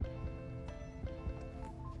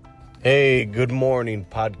Hey, good morning,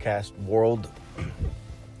 podcast world.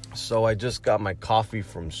 So I just got my coffee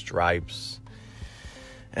from Stripes,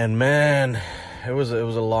 and man, it was a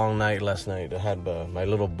long night last night. I had my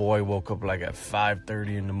little boy woke up like at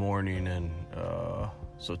 5:30 in the morning, and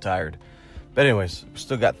so tired. But anyways,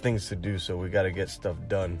 still got things to do, so we got to get stuff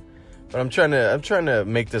done. But I'm trying to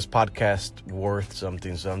make this podcast worth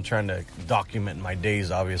something, so I'm trying to document my days,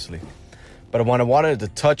 obviously. But what I wanted to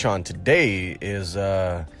touch on today is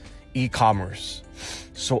e-commerce.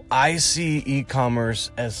 So I see e-commerce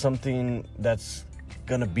as something that's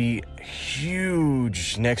gonna be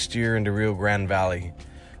huge next year in the Rio Grande Valley.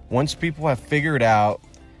 Once people have figured out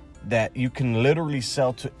that you can literally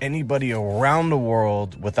sell to anybody around the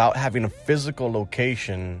world without having a physical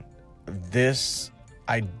location, this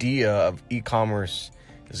idea of e-commerce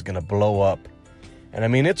is gonna blow up. And I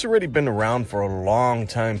mean, it's already been around for a long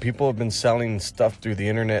time. People have been selling stuff through the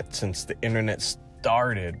internet since the internet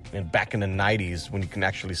started, and back in the 90s when you can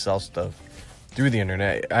actually sell stuff through the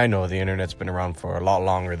internet. I know the internet's been around for a lot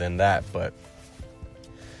longer than that, but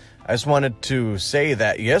I just wanted to say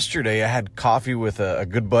that yesterday I had coffee with a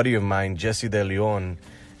good buddy of mine, Jesse De Leon.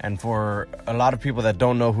 And for a lot of people that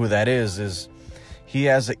don't know who that is he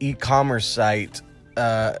has an e-commerce site,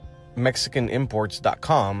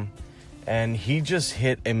 MexicanImports.com, and he just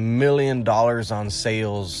hit $1 million on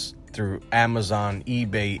sales through Amazon,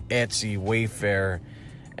 eBay, Etsy, Wayfair,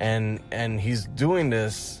 and he's doing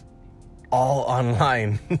this all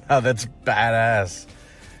online. Now that's badass.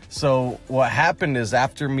 So what happened is,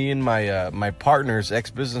 after me and my partners,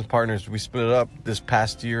 ex-business partners, we split up this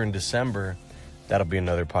past year in December. That'll be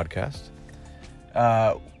another podcast.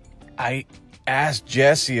 I asked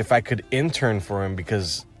Jesse if I could intern for him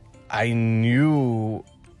because I knew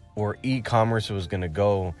where e-commerce was going to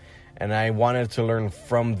go, and I wanted to learn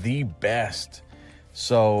from the best.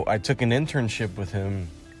 So I took an internship with him,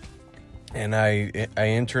 and I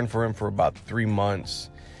interned for him for about 3 months,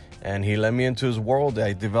 and he let me into his world.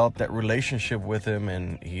 I developed that relationship with him,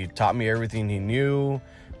 and he taught me everything he knew.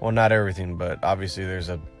 Well, not everything, but obviously there's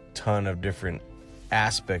a ton of different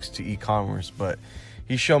aspects to e-commerce, but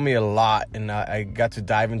he showed me a lot, and I got to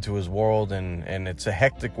dive into his world, and it's a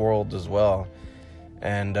hectic world as well.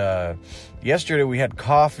 And yesterday we had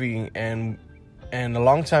coffee, and a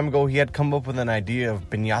long time ago he had come up with an idea of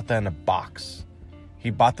piñata in a box. He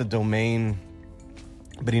bought the domain,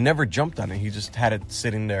 but he never jumped on it. He just had it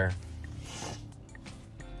sitting there.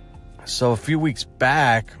 So a few weeks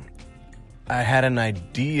back, I had an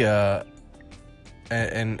idea,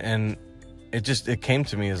 and it came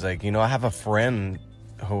to me as like, I have a friend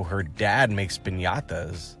who her dad makes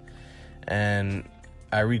piñatas, and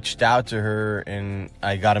I reached out to her, and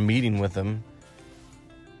I got a meeting with him,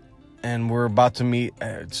 and we're about to meet.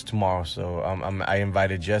 It's tomorrow, so I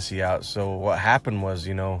invited Jesse out. So what happened was,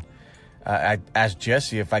 I asked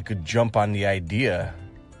Jesse if I could jump on the idea,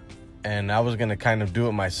 and I was gonna kind of do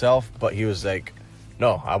it myself, but he was like,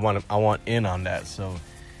 "No, I want in on that." So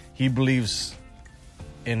he believes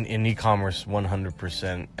in e-commerce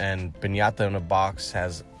 100%, and piñata in a box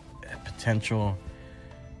has potential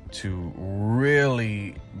to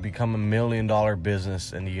really become $1 million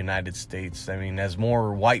business in the United States. I mean, as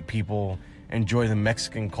more white people enjoy the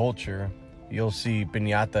Mexican culture, you'll see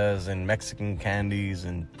piñatas and Mexican candies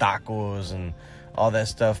and tacos and all that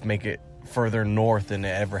stuff make it further north than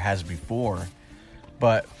it ever has before.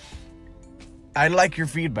 But I'd like your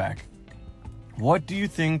feedback. What do you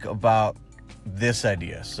think about this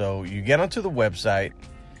idea? So you get onto the website,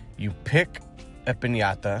 you pick a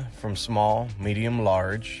piñata from small, medium,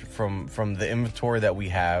 large, from the inventory that we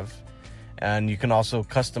have, and you can also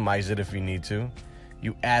customize it if you need to.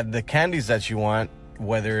 You add the candies that you want,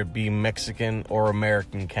 whether it be Mexican or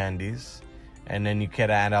American candies, and then you can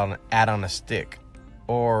add on a stick,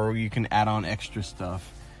 or you can add on extra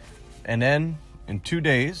stuff, and then in 2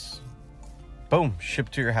 days, boom,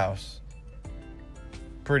 shipped to your house.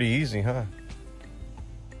 Pretty easy, huh?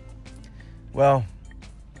 Well,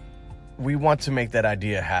 we want to make that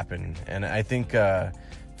idea happen, and I think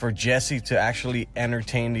for Jesse to actually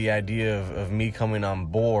entertain the idea of me coming on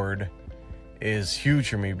board is huge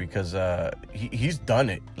for me, because he's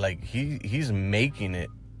done it. Like he's making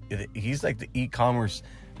it. He's like the e-commerce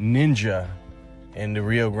ninja in the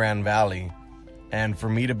Rio Grande Valley, and for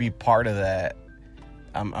me to be part of that,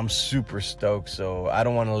 I'm super stoked. So I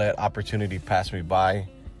don't want to let opportunity pass me by.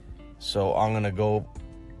 So I'm gonna go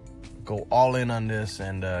all in on this,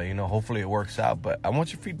 and hopefully it works out. But I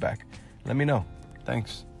want your feedback. Let me know.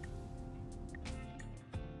 Thanks.